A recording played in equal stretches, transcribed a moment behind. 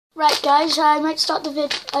Right guys, I might start the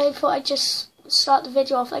vid. I thought I'd just start the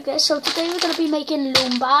video off like this. So today we're going to be making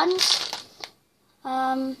loom bands.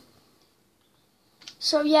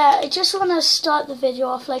 So yeah, I just want to start the video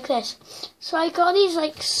off like this. So I got these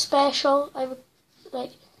like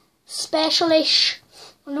specialish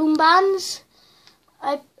loom bands.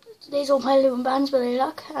 These are my loom bands, but they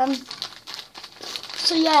look.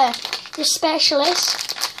 So yeah, they're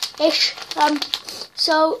specialist-ish.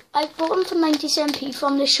 So I bought them for 97p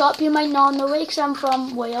from the shop. You might not know it because I'm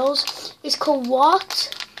from Wales. It's called What?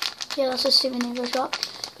 Yeah, that's a stupid name for a shop.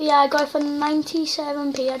 But yeah, I got it for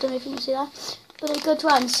 97p. I don't know if you can see that. But they're good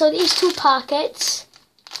ones. So these two packets.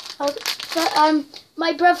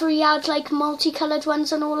 My brother, he had like multicoloured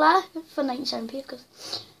ones and all that for 97p.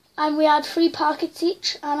 And we had 3 packets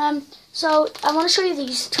each. And so I want to show you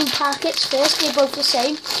these 2 packets first. They're both the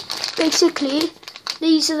same. Basically,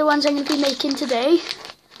 these are the ones I'm going to be making today.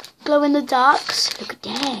 Glow in the darks. Look at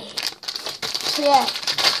that. So yeah,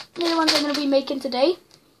 they're the ones I'm going to be making today.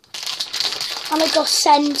 And I got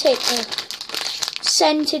scented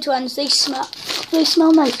ones. They smell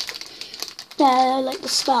nice. Yeah, I like the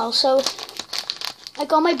smell. So I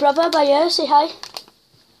got my brother by here. Say hi.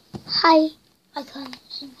 Hi. I can't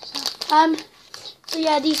see myself. So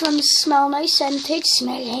yeah, these ones smell nice, scented.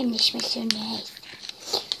 Smell them. They smell so nice.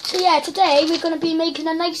 So yeah, today we're going to be making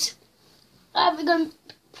a nice. I'm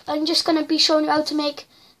just going to be showing you how to make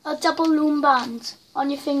a double loom band on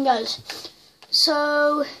your fingers.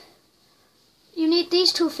 So you need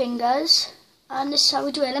these 2 fingers, and this is how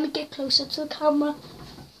we do it. Let me get closer to the camera.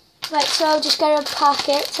 Right, so I'll just get a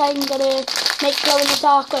packet. I'm going to make glow in the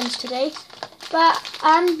dark ones today. But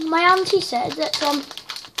my auntie said that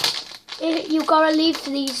you gotta leave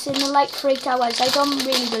these in the light for 8 hours. I don't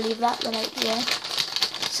really believe that, but yeah.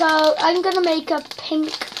 So I'm gonna make a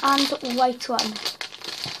pink and white one.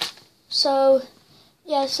 So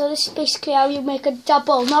yeah, so this is basically how you make a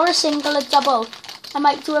double, not a single, a double. I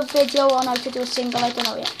might do a video on how to do a single, I don't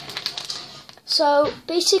know yet. So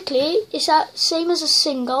basically, it's that same as a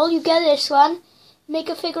single. You get this one, make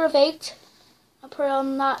a figure of 8, and put it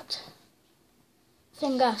on that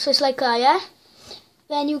finger. So it's like that, yeah?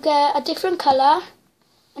 Then you get a different colour,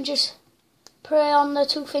 and just put it on the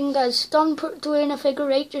 2 fingers. Don't do it in a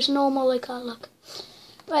figure 8, just normal like that, look.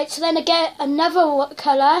 Right, so then I get another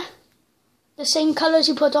colour, the same colour as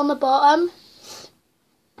you put on the bottom.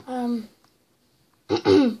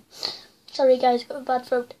 Sorry guys, got a bad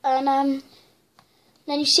throat. And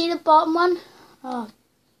then you see the bottom one? Oh,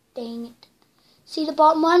 dang it. See the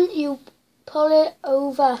bottom one? You pull it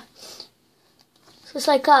over. So it's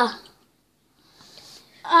like that.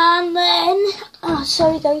 And then, oh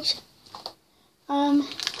sorry guys. My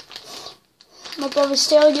brother's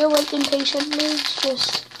still here waiting patiently. He's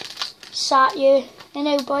just sat here. I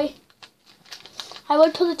know, boy. I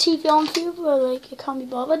would put the TV on for you, but like, I can't be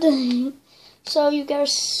bothered. So you get a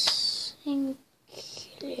single.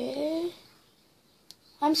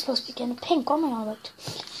 I'm supposed to be getting a pink. What am I on about?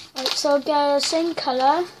 Right, so get a same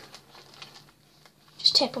colour.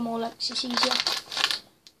 Just tip them all up, because it's easier.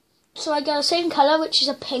 So I get the same colour, which is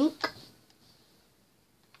a pink.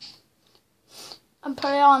 And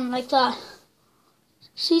put it on like that.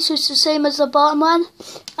 See, so it's the same as the bottom one.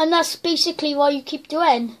 And that's basically what you keep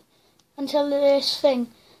doing until this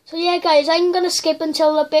thing. So yeah guys, I'm going to skip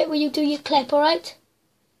until the bit where you do your clip, alright?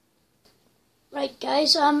 Right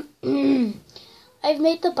guys, I've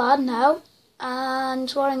made the band now.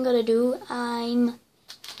 And what I'm going to do, I'm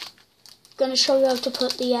going to show you how to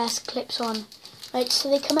put the S-clips on. Right, so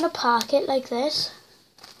they come in a packet like this.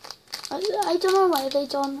 I don't know why they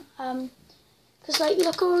don't, because like,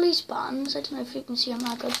 look at all these bands. I don't know if you can see them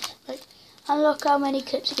that good. Right, and look how many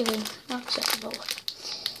clips are given. Not acceptable.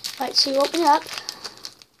 Right, so you open it up,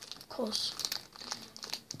 of course,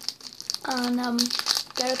 and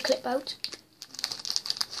get a clip out.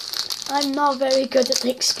 I'm not very good at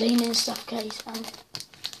explaining stuff, guys.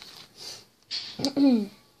 So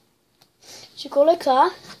you go like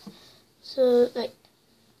that. So like,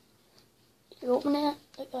 you open it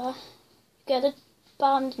like that. You get a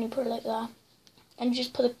band and you put it like that. And you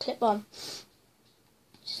just put a clip on.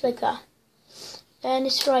 Just like that. Then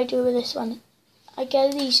this is what I do with this one. I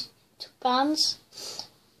get these 2 bands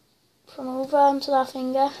from over onto that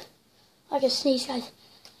finger. I can sneeze, guys.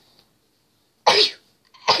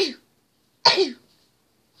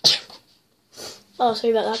 Oh,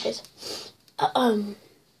 sorry about that, guys.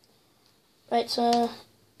 Right, so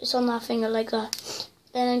it's on that finger like that.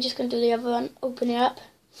 Then I'm just going to do the other one. Open it up.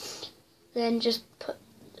 Then just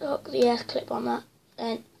hook the S clip on that.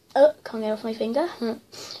 Then, can't get off my finger.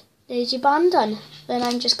 There's your band done. Then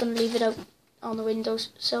I'm just going to leave it out on the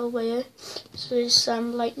windowsill where so it's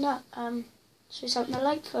lighting up. So it's out in the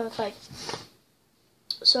light for 5.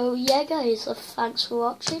 So yeah guys, thanks for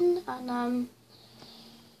watching, and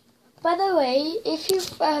by the way, if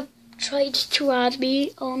you've tried to add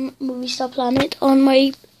me on Movie Star Planet on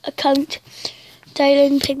my account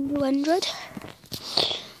Dialing Ping 200,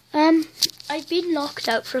 I've been locked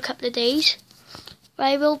out for a couple of days, but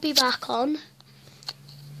I will be back on.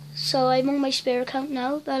 So I'm on my spare account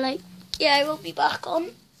now, but like, yeah, I will be back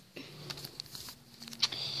on.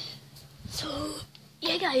 So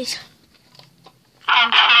yeah guys,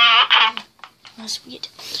 that's weird.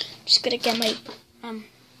 Just gonna get my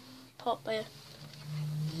pop by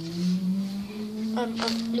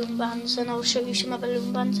loom bands, and I'll show you some other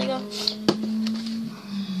loom bands I got.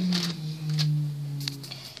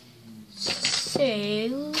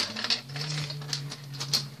 So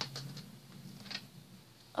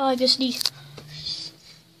I just need,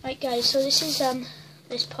 right guys, so this is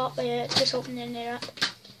this pot by just opening it up,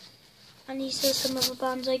 and these are some other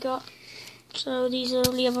bands I got. So these are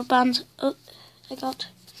all the other bands I got.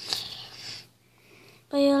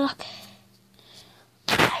 But yeah, look.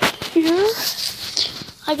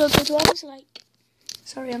 I got good ones like,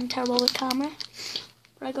 sorry I'm terrible with camera,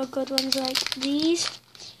 but I got good ones like these.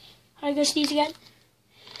 I just need to get,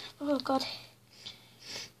 oh god.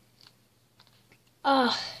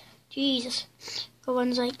 Oh, Jesus. Got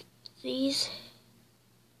ones like these.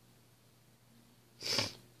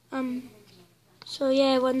 So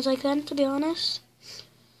yeah, ones like them, to be honest.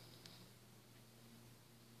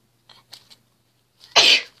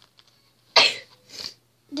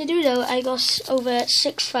 Did you know I got over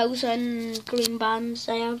 6,000 green bands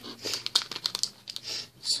I have?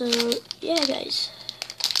 So yeah guys,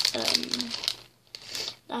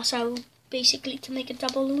 that's how basically to make a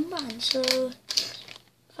double loom band. So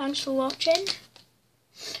thanks for watching,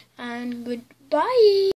 and goodbye.